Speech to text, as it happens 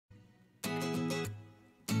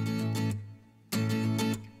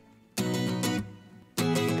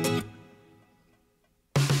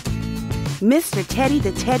Mr. Teddy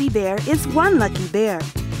the teddy bear is one lucky bear.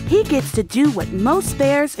 He gets to do what most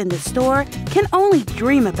bears in the store can only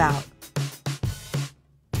dream about.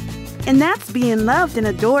 And that's being loved and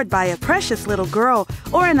adored by a precious little girl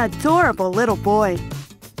or an adorable little boy.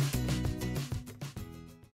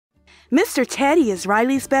 Mr. Teddy is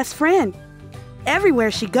Riley's best friend. Everywhere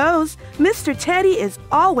she goes, Mr. Teddy is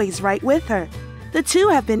always right with her. The two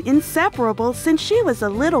have been inseparable since she was a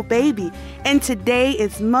little baby, and today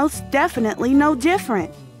is most definitely no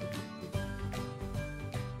different.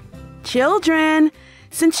 Children,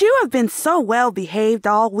 since you have been so well behaved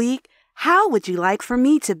all week, how would you like for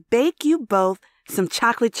me to bake you both some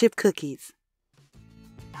chocolate chip cookies?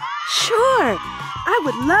 Sure! I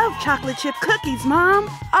would love chocolate chip cookies, Mom.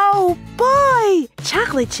 Oh, boy!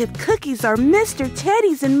 Chocolate chip cookies are Mr.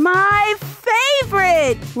 Teddy's and my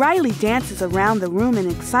favorite! Riley dances around the room in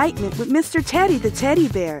excitement with Mr. Teddy the teddy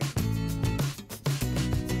bear.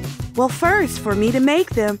 Well, first, for me to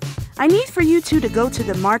make them, I need for you two to go to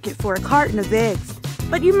the market for a carton of eggs.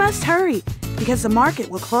 But you must hurry, because the market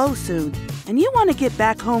will close soon, and you want to get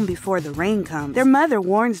back home before the rain comes. Their mother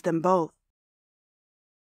warns them both.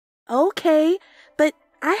 Okay, but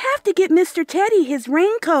I have to get Mr. Teddy his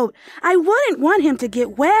raincoat. I wouldn't want him to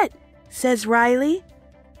get wet, says Riley.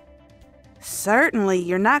 Certainly,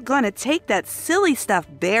 you're not going to take that silly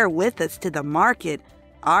stuffed bear with us to the market,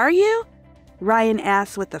 are you? Ryan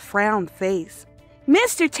asks with a frowned face.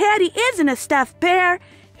 Mr. Teddy isn't a stuffed bear.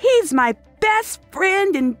 He's my best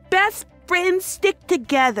friend, and best friends stick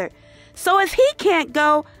together. So if he can't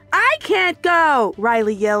go, I can't go,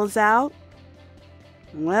 Riley yells out.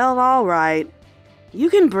 Well, all right. You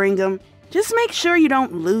can bring him. Just make sure you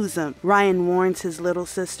don't lose him, Ryan warns his little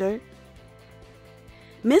sister.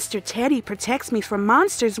 Mr. Teddy protects me from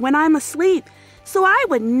monsters when I'm asleep, so I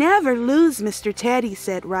would never lose Mr. Teddy,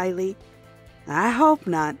 said Riley. I hope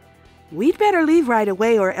not. We'd better leave right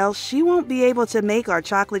away or else she won't be able to make our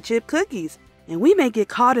chocolate chip cookies, and we may get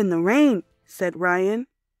caught in the rain, said Ryan.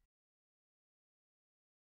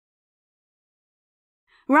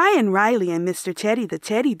 Ryan, Riley, and Mr. Teddy the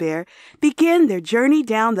teddy bear begin their journey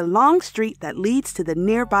down the long street that leads to the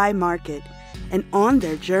nearby market. And on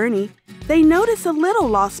their journey, they notice a little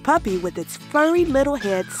lost puppy with its furry little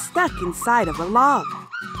head stuck inside of a log.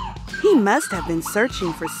 He must have been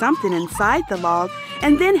searching for something inside the log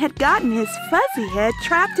and then had gotten his fuzzy head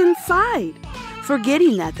trapped inside.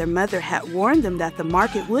 Forgetting that their mother had warned them that the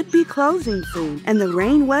market would be closing soon and the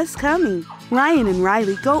rain was coming, Ryan and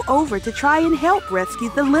Riley go over to try and help rescue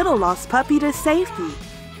the little lost puppy to safety.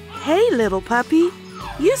 Hey, little puppy,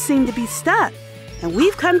 you seem to be stuck, and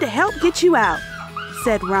we've come to help get you out,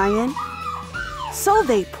 said Ryan. So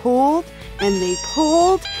they pulled, and they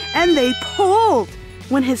pulled, and they pulled,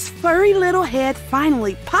 when his furry little head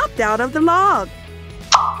finally popped out of the log.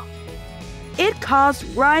 It caused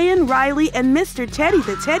Ryan, Riley, and Mr. Teddy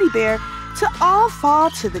the teddy bear to all fall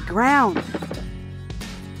to the ground.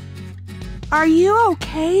 Are you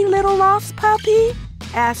okay, little lost puppy?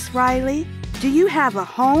 Asked Riley. Do you have a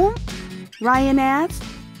home? Ryan asked.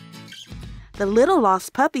 The little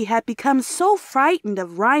lost puppy had become so frightened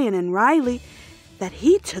of Ryan and Riley that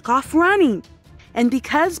he took off running. And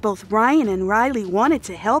because both Ryan and Riley wanted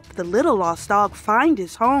to help the little lost dog find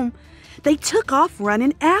his home, they took off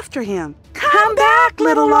running after him. Come back,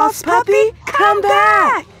 little lost puppy! Come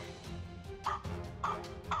back!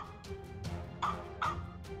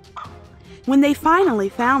 When they finally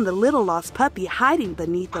found the little lost puppy hiding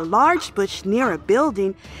beneath a large bush near a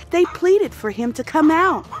building, they pleaded for him to come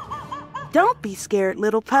out. Don't be scared,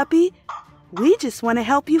 little puppy. We just want to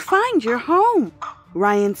help you find your home,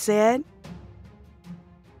 Ryan said.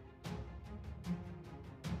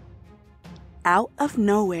 Out of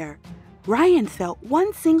nowhere, Ryan felt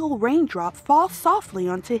one single raindrop fall softly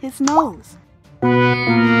onto his nose.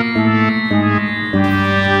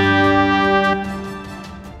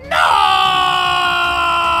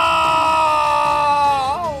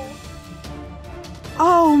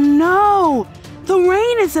 Oh no! The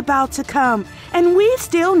rain is about to come, and we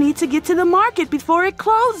still need to get to the market before it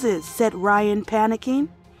closes, said Ryan, panicking.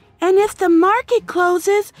 And if the market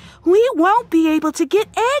closes, we won't be able to get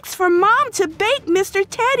eggs for Mom to bake Mr.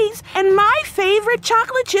 Teddy's and my favorite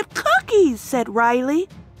chocolate chip cookies, said Riley.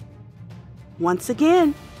 Once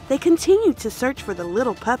again, they continued to search for the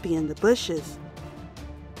little puppy in the bushes.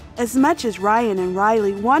 As much as Ryan and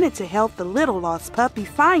Riley wanted to help the little lost puppy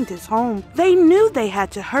find his home, they knew they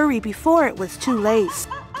had to hurry before it was too late.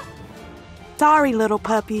 Sorry, little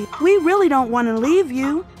puppy, we really don't want to leave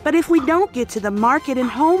you, but if we don't get to the market and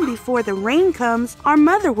home before the rain comes, our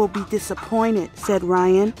mother will be disappointed, said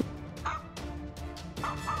Ryan.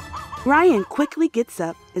 Ryan quickly gets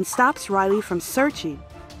up and stops Riley from searching.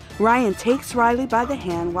 Ryan takes Riley by the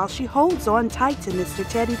hand while she holds on tight to Mr.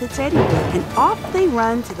 Teddy the teddy bear, and off they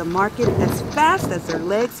run to the market as fast as their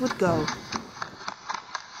legs would go.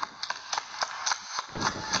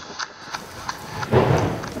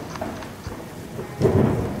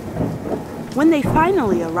 When they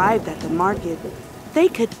finally arrived at the market, they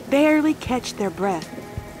could barely catch their breath.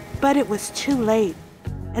 But it was too late,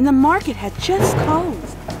 and the market had just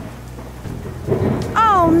closed.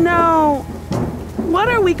 Oh no! What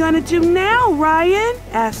are we going to do now, Ryan?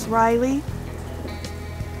 Asked Riley.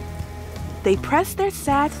 They pressed their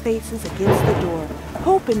sad faces against the door,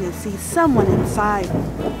 hoping to see someone inside.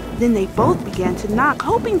 Then they both began to knock,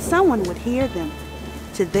 hoping someone would hear them.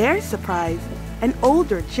 To their surprise, an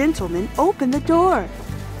older gentleman opened the door.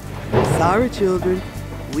 Sorry, children,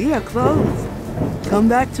 we are closed. Come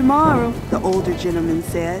back tomorrow, the older gentleman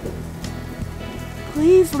said.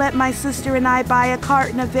 Please let my sister and I buy a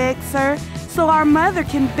carton of eggs, sir, so our mother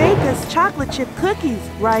can bake us chocolate chip cookies,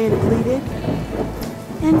 Ryan pleaded.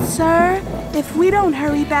 And sir, if we don't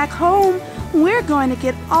hurry back home, we're going to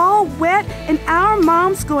get all wet and our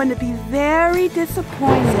mom's going to be very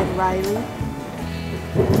disappointed, said Riley.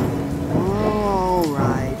 All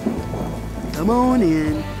right, come on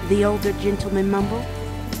in, the older gentleman mumbled.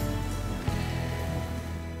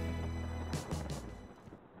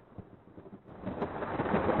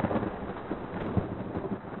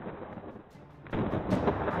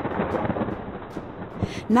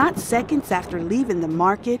 Not seconds after leaving the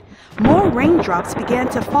market, more raindrops began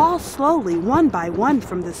to fall slowly one by one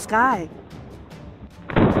from the sky.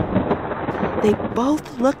 They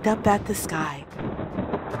both looked up at the sky.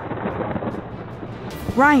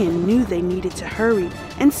 Ryan knew they needed to hurry,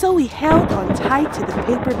 and so he held on tight to the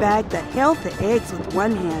paper bag that held the eggs with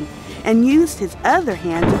one hand and used his other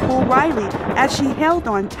hand to pull Riley as she held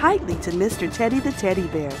on tightly to Mr. Teddy the teddy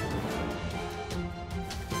bear.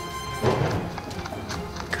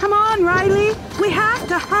 Come on, Riley, we have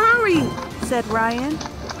to hurry, said Ryan.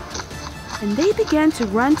 And they began to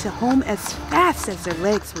run to home as fast as their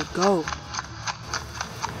legs would go.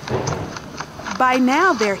 By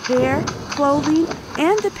now, their hair, clothing,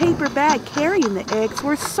 and the paper bag carrying the eggs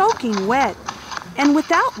were soaking wet. And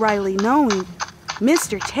without Riley knowing,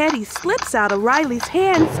 Mr. Teddy slips out of Riley's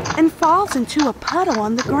hands and falls into a puddle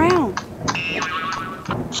on the ground.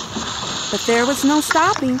 But there was no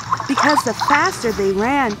stopping, because the faster they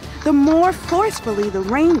ran, the more forcefully the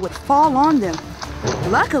rain would fall on them.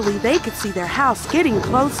 Luckily, they could see their house getting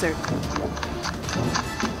closer.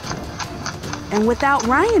 And without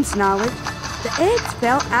Ryan's knowledge, the eggs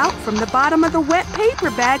fell out from the bottom of the wet paper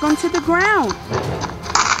bag onto the ground.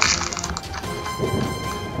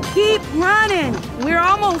 Keep running! We're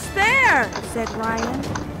almost there, said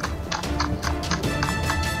Ryan.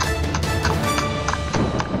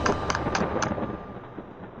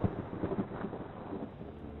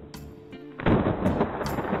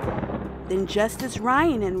 Then just as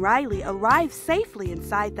Ryan and Riley arrived safely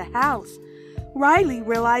inside the house, Riley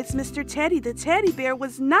realized Mr. Teddy the teddy bear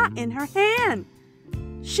was not in her hand.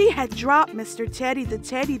 She had dropped Mr. Teddy the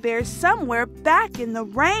teddy bear somewhere back in the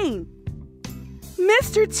rain.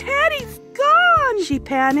 Mr. Teddy's gone, she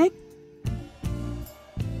panicked.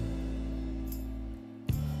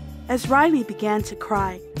 As Riley began to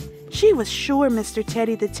cry, she was sure Mr.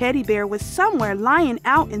 Teddy the teddy bear was somewhere lying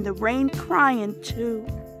out in the rain crying too.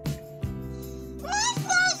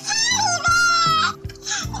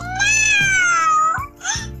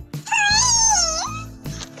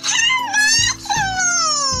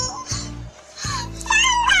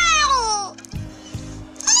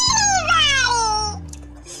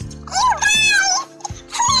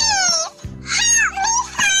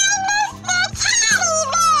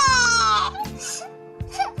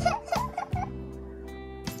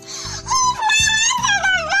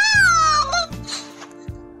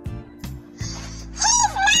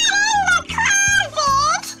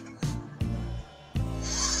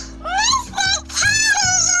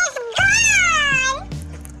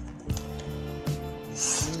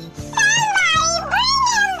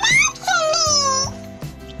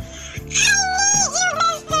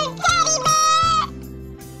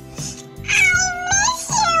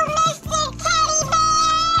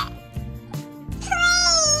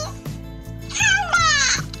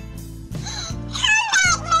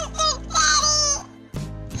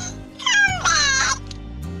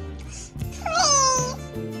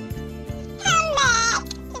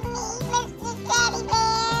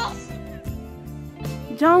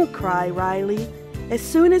 Don't cry, Riley. As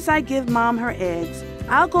soon as I give Mom her eggs,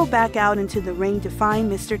 I'll go back out into the rain to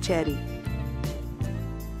find Mr. Teddy.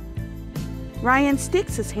 Ryan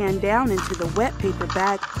sticks his hand down into the wet paper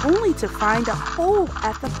bag only to find a hole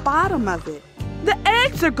at the bottom of it. "The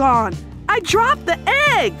eggs are gone! I dropped the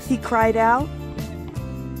eggs!" he cried out.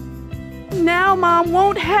 "Now Mom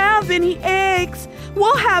won't have any eggs.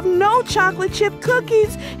 We'll have no chocolate chip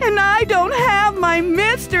cookies, and I don't have my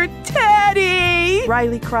Mr. Teddy!"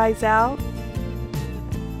 Riley cries out.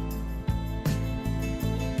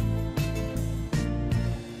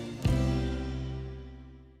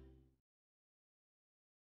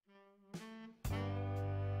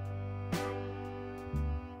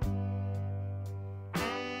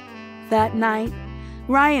 That night,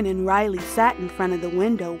 Ryan and Riley sat in front of the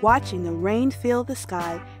window watching the rain fill the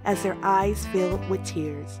sky as their eyes filled with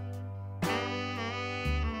tears.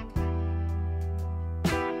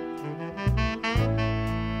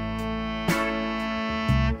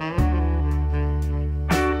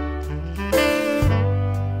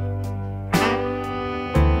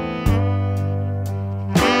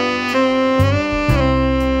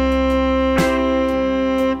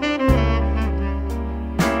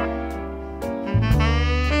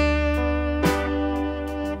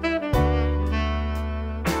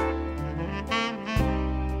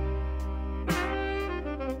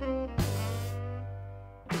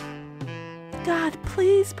 "God,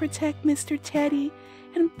 please protect Mr. Teddy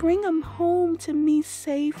and bring him home to me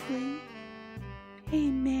safely.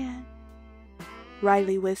 Amen,"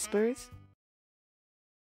 Riley whispers.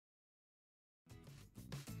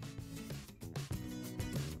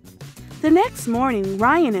 The next morning,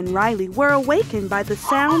 Ryan and Riley were awakened by the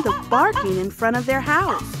sound of barking in front of their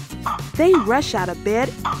house. They rush out of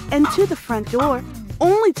bed and to the front door,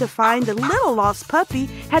 only to find the little lost puppy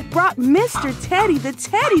had brought Mr. Teddy the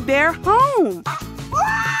teddy bear home.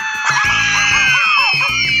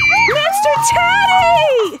 "Mr.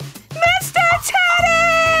 Teddy! Mr.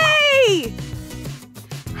 Teddy!"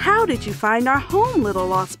 "How did you find our home, little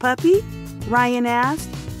lost puppy?" Ryan asked.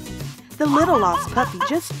 The little lost puppy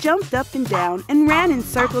just jumped up and down and ran in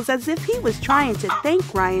circles as if he was trying to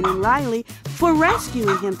thank Ryan and Riley for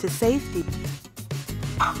rescuing him to safety.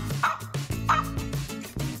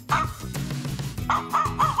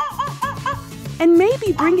 And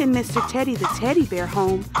maybe bringing Mr. Teddy the teddy bear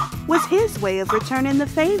home was his way of returning the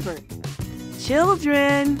favor.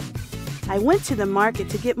 "Children, I went to the market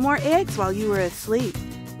to get more eggs while you were asleep.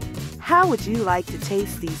 How would you like to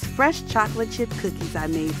taste these fresh chocolate chip cookies I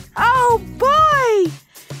made?" "Oh boy!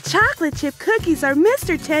 Chocolate chip cookies are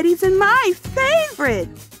Mr. Teddy's and my favorite!"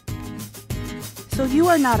 "So you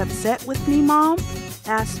are not upset with me, Mom?"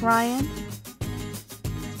 asked Ryan.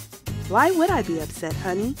 "Why would I be upset,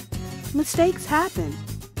 honey? Mistakes happen.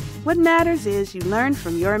 What matters is you learn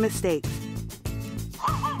from your mistakes."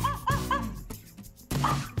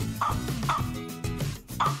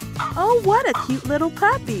 "Oh, what a cute little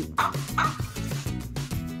puppy!"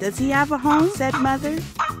 "Does he have a home?" said Mother.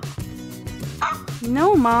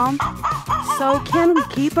 "No, Mom." "So can we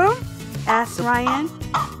keep him?" asked Ryan.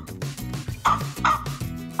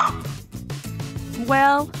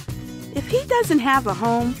 "Well, if he doesn't have a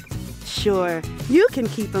home, sure, you can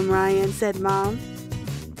keep him, Ryan," said Mom.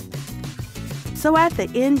 So at the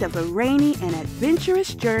end of a rainy and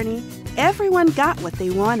adventurous journey, everyone got what they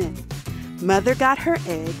wanted. Mother got her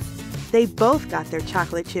eggs. They both got their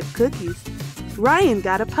chocolate chip cookies. Ryan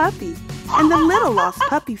got a puppy, and the little lost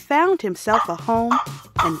puppy found himself a home.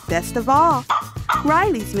 And best of all,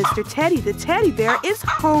 Riley's Mr. Teddy the teddy bear is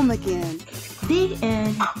home again. The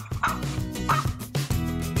end.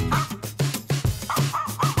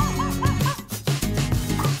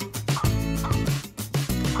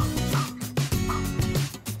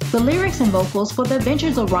 The lyrics and vocals for The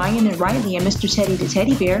Adventures of Ryan and Riley and Mr. Teddy the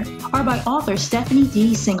Teddy Bear are by author Stephanie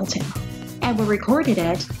Singleton and were recorded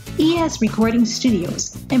at ES Recording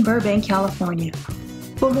Studios in Burbank, California.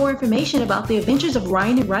 For more information about The Adventures of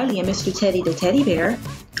Ryan and Riley and Mr. Teddy the Teddy Bear,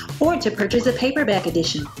 or to purchase a paperback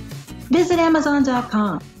edition, visit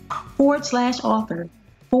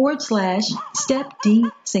Amazon.com/author/Steph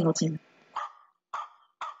D. Singleton.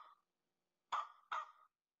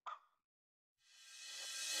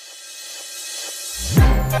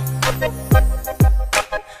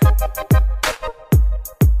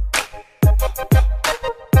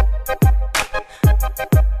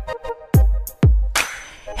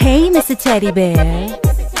 Hey, Mr. Teddy Bear,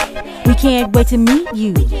 we can't wait to meet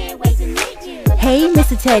you. Hey,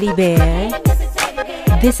 Mr. Teddy Bear,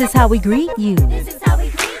 this is how we greet you.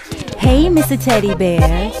 Hey, Mr. Teddy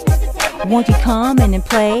Bear, won't you come in and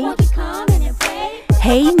play?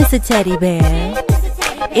 Hey, Mr. Teddy Bear,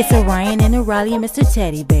 it's a Ryan and a Riley and Mr.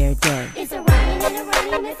 Teddy Bear Day. It's a Ryan and a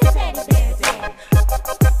Riley and Mr. Teddy Bear Day.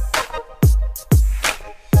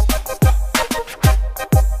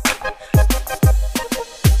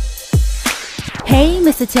 Hey,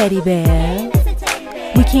 Mr. Teddy Bear.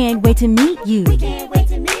 We can't wait to meet you.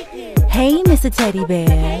 Hey, Mr. Teddy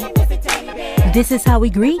Bear. This is how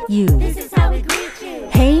we greet you.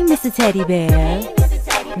 Hey, Mr. Teddy Bear.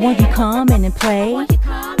 Won't you come in and play?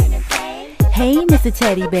 Hey, Mr.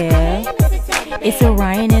 Teddy Bear. It's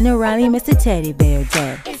Ayrian and O'Reilly, Mr. Teddy Bear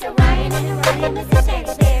Day. It's Ayrian and O'Reilly, Mr.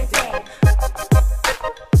 Teddy Bear Day.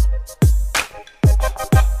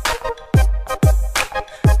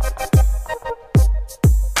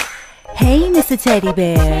 Hey, Mr. Teddy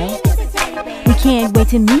Bear. We can't wait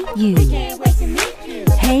to meet you.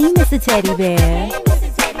 Hey, Mr. Teddy Bear.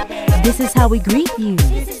 This is how we greet you.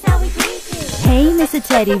 Hey, Mr.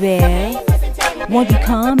 Teddy Bear. Won't you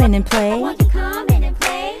come in and play?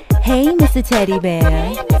 Hey, Mr. Teddy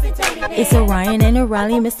Bear. It's Ayrian and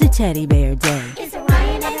O'Reilly, Mr. Teddy Bear Day. It's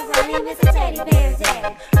Ayrian and O'Reilly, Mr. Teddy Bear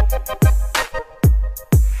Day.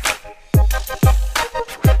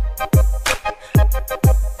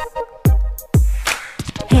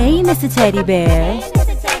 Hey, Mr. Teddy Bear.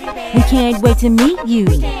 We can't wait to meet you.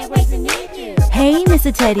 Hey,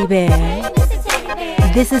 Mr. Teddy Bear.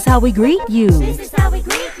 This is how we greet you.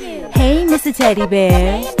 Hey, Mr. Teddy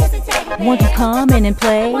Bear. Won't you come in and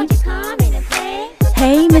play?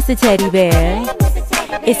 Hey, Mr. Teddy Bear.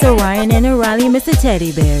 It's Ayrian and O'Reilly, Mr.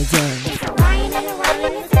 Teddy Bear Day.